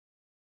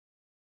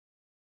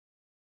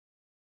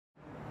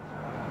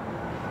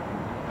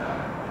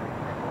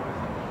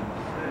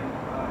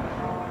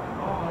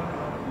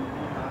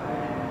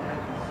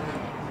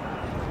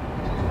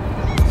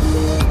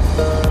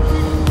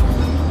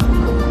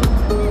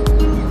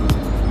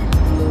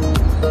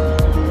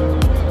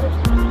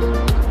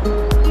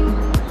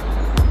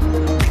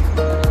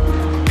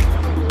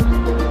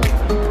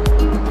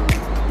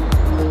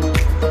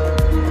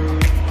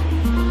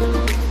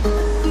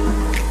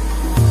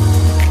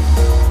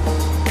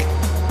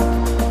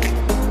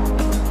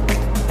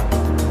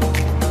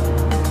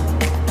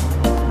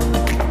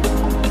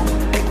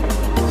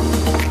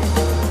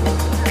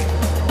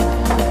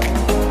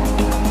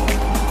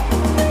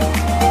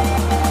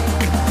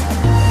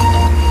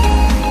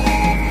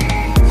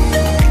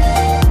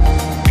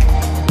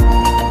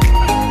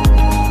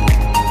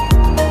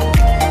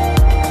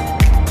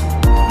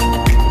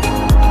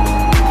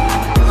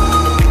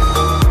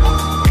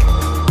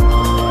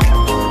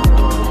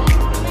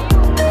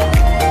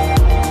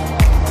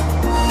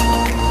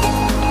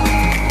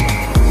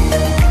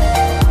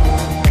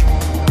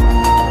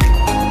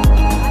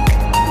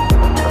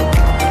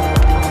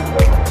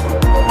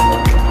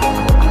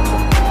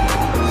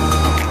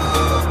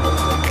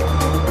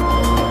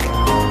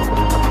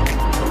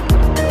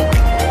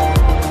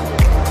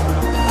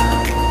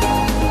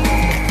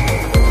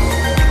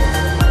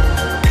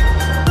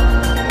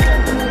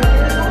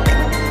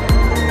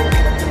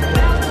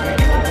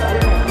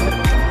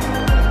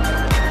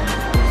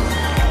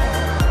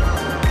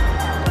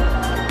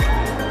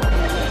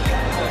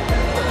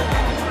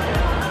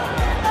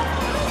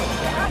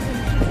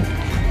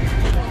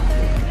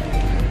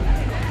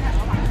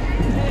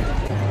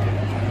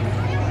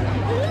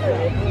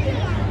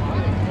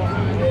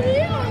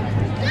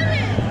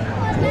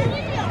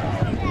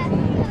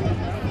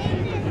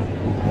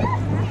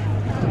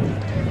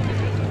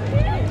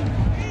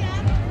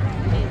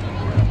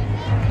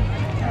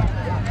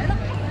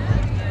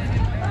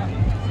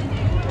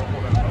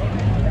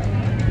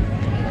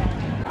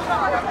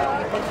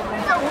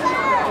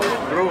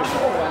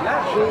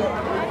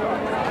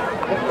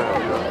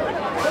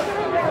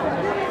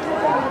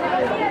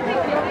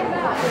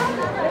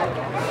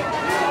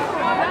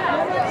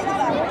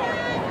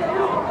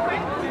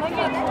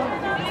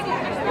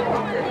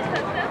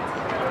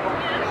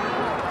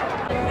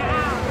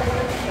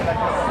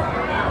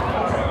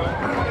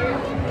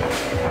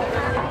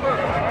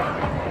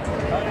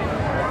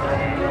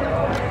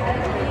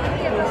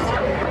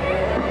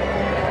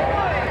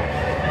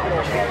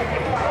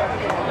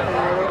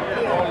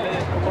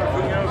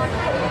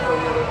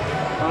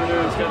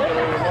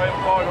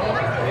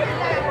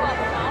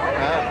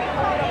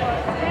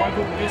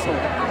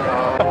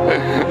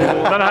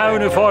Den här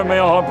uniformen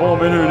jag har på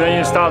mig nu, den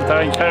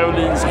gestaltar en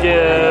karolinsk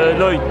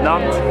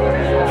löjtnant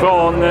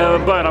från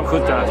början av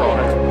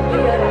 1700-talet.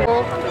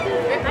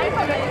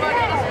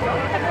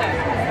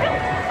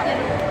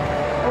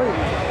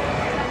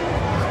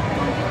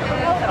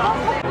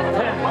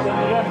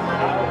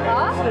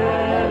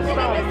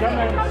 Starka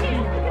män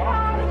skriva,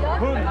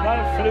 hundar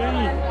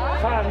fly,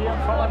 färgen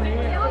faller ner.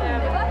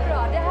 Det var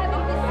bra, det här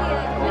vill vi se.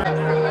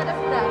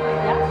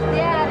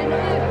 Det är en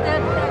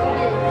utdöd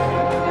tragedi.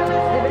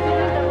 Det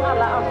betyder inte att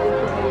alla alltid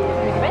blir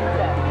mycket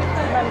bättre.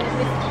 Men vi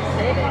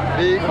säger det.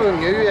 Vi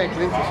sjunger ju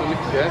egentligen inte så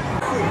mycket.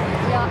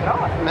 Ja.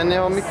 Men ni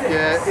har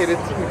mycket, är det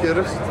mycket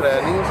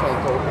röstträning och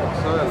sånt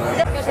också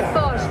eller? Kanske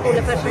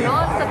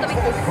förskolepersonal så att de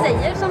inte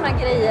säger sådana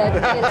grejer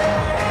till...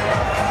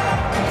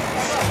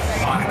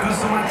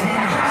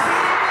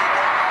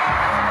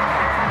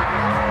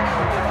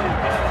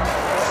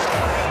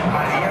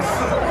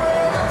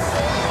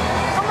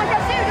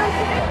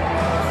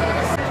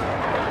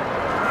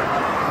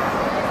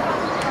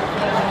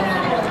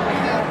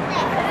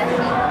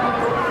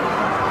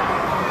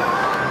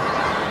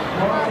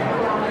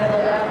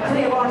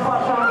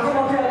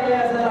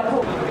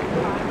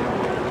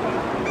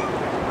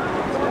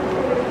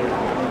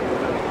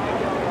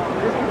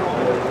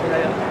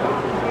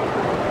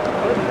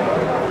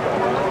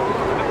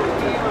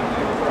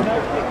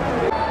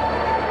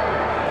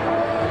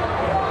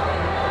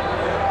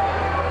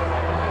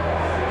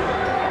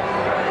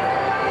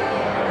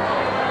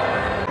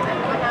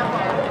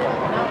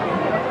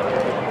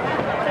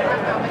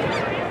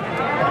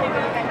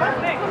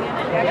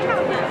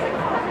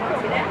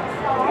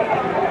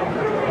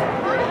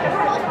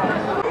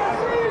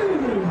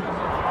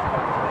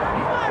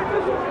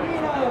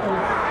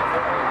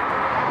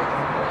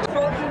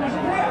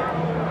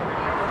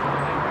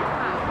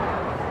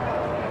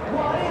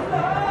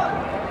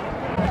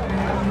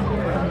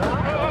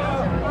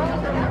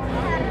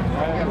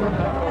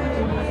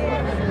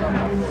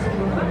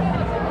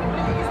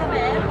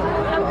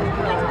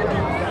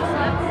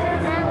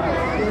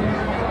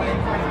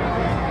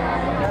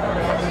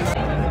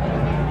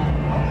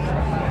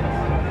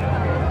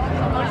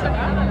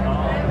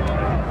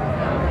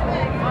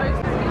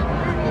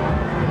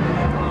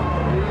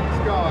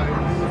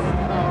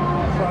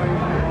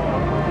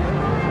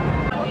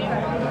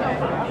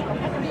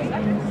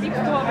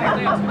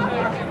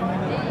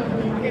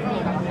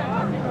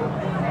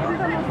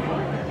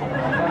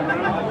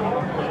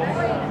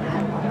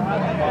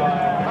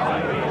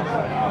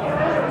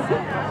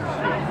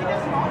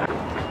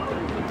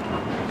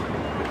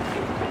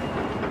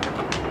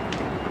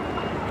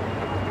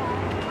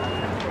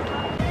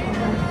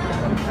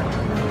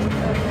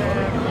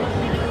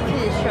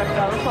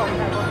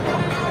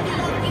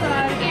 För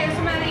er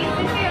som är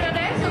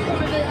intresserade så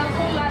kommer vi att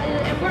hålla i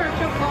en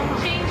workshop om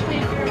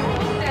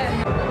changemaker-modell.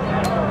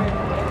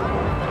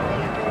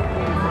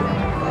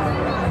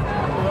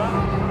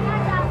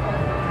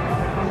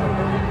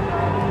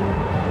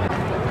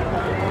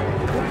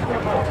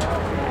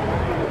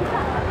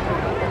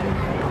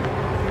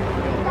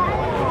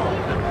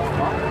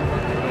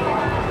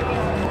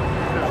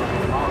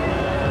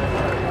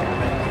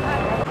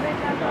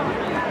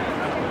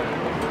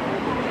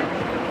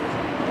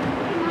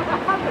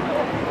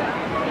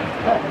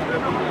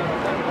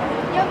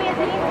 Jag vet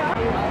inte.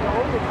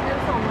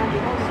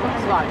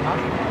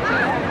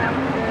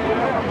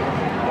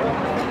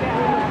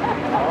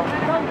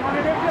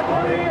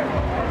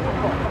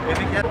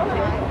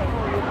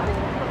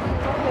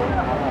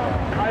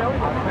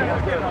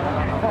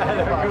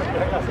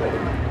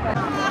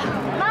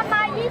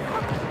 Mamma, gick!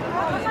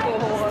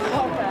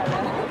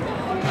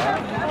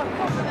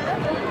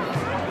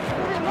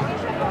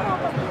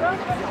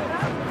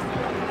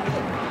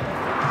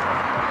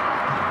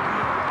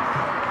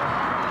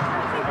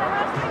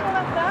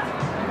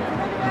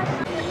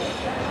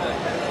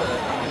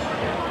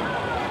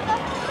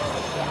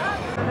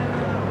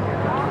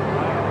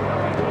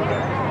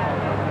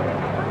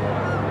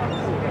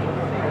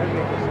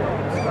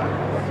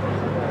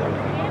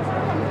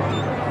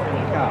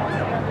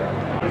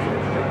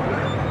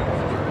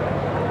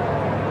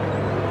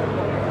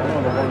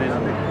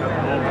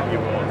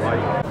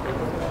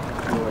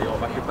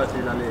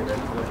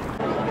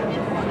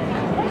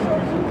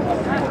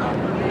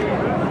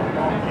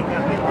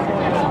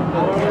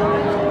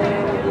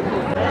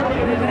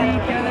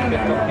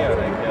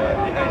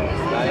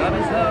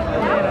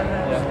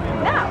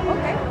 Ja,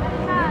 okej.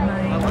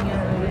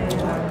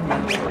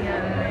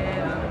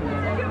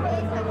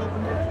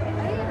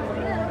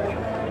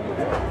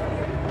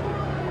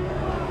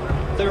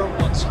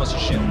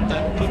 was a ship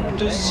that put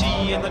to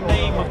sea, and the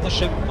name of the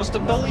ship was the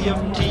Belly of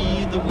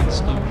Tea. The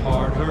winds blew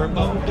hard, her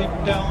bow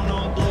dipped down,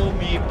 oh blow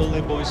me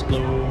bully boys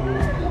blow.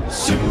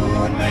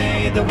 Soon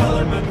may the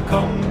wellerman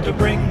come to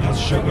bring us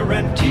sugar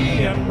and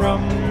tea and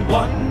rum.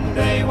 One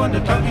day when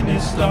the tugging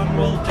is done,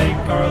 we'll take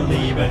our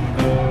leave and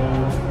go.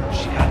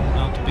 She had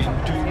not been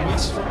 2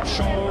 weeks from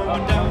shore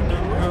when down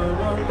on her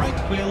our right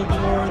whale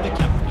bore. The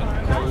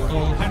captain called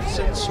all hands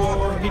and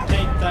swore he'd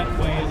take that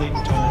whale in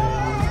tow.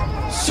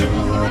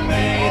 Soon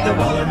may the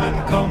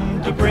wellerman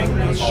come to bring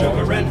us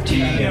sugar and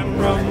tea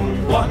and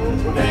rum.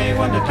 One day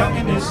when the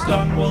tugging is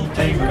done, we'll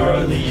take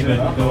our leave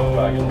and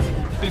go.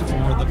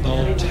 Before the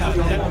boat had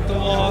hit the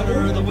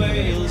water, the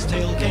whale's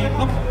tail came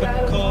up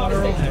and caught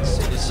her. Heads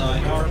to the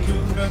side,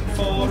 harpoon and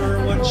fought her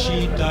when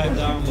she dived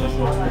down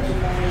low.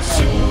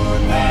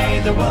 Soon may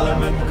the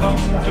wellerman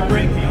come to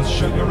bring us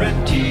sugar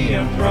and tea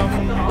and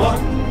rum.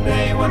 One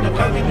day when the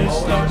tugging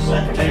is done,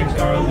 we'll take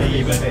our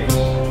leave and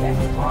go.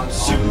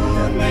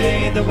 Soon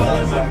may the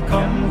wellerman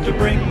come to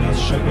bring us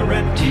sugar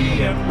and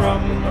tea and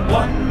rum.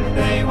 One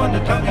day when the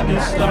tugging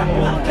is done,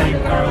 we'll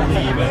take our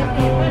leave and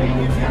go.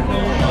 No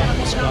one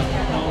was cut,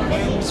 no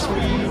whales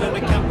freed, and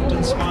the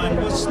captain's mind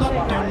was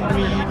not on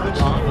greed. But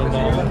he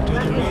belonged to the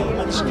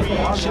whaleman's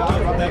creed, she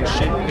took that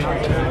ship in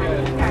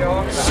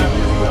tow.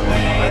 Soon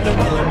may the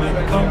wellerman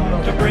come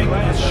to bring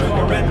us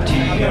sugar and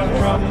tea and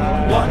rum.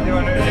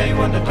 One day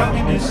when the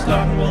tugging is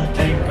done, we'll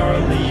take our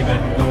leave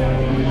and go.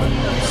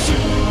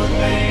 Soon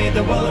may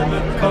the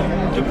wellerman come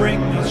to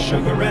bring us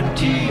sugar and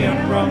tea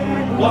and rum.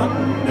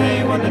 One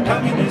day when the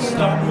tugging is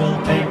done,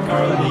 we'll take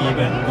our leave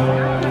and go.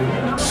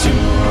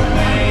 Soon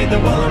may the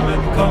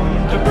wellerman come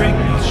to bring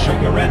us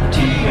sugar and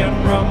tea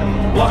and rum.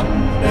 One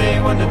day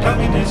when the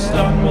tugging is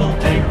done, we'll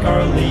take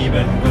our leave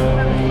and go.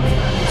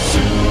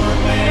 Soon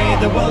may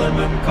the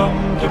wellerman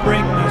come to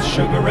bring us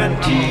sugar and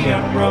tea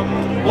and rum.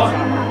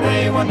 One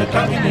day when the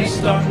tugging is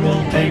done,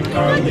 we'll take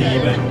our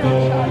leave and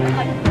go.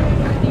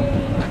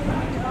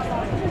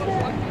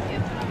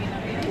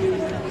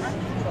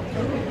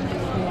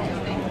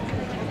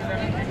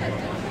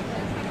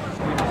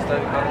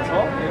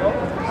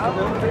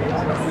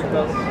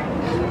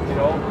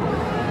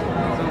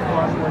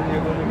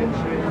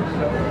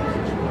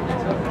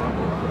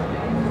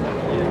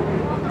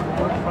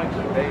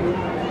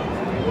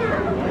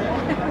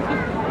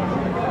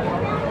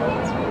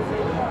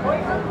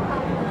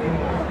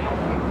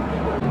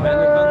 Men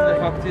du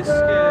kan faktisk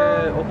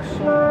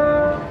också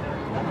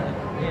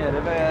nere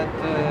ved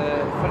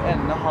för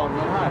enda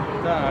hamnen här,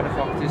 där är det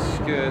faktiskt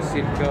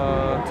cirka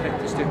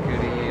 30 stycken i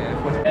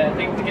jag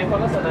tänkte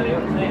kolla så där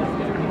uppe.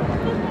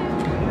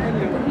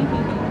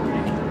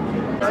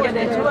 Ja,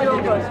 det tror jeg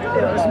det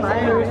er også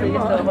meget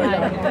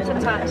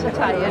så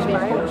tager jeg min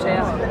fokus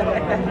her.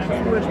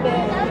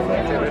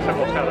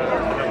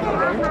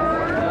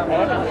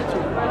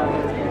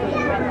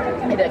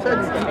 Det er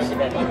sådan,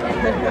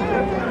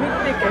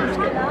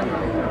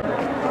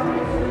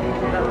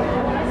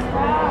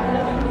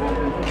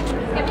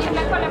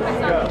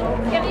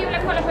 Ska vi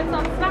kolla på ett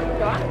sånt svart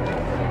då?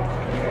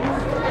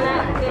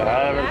 Det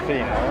här är väl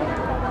finare.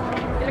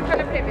 Vill du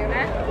kolla på det, Viola?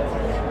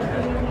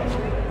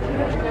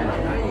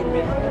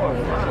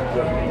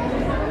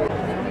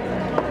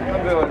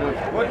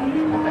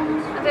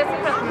 Det är så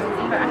praktiskt.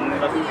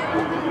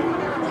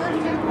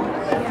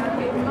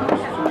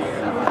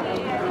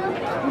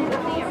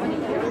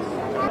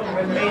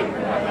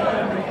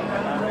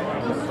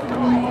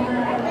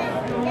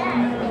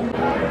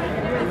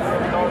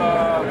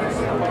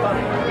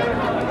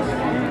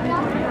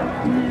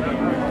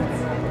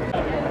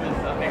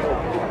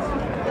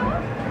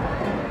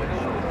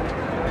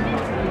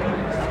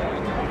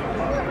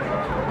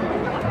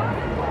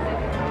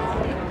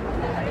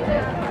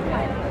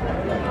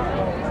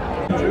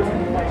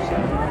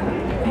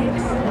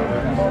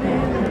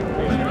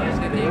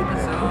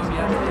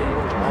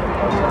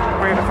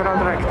 Vad är det för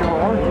andräkt du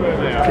har?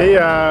 Det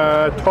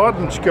er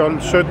Tordenskjold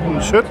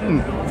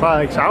 1717 fra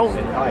Frederikshavn.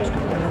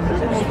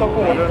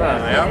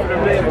 Ja, det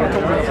blir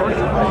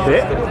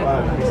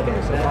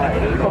Ja.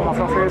 Vi kommer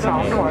från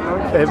Frihamnen då,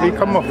 eller? Ja, vi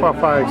kommer fra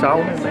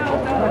Frederikshavn.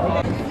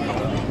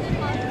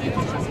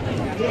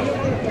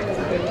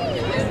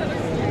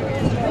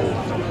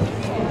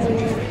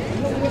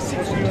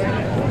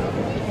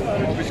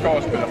 Vi ska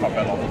også spille fra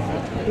Baller.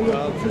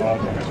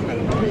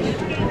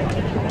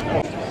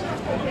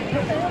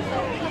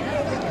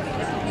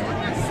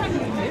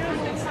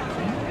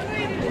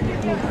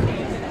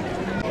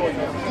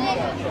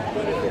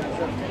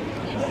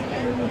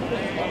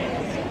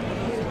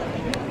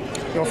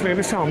 Ja,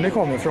 Frihamnen ni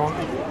kommer ifrån.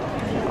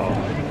 Ja.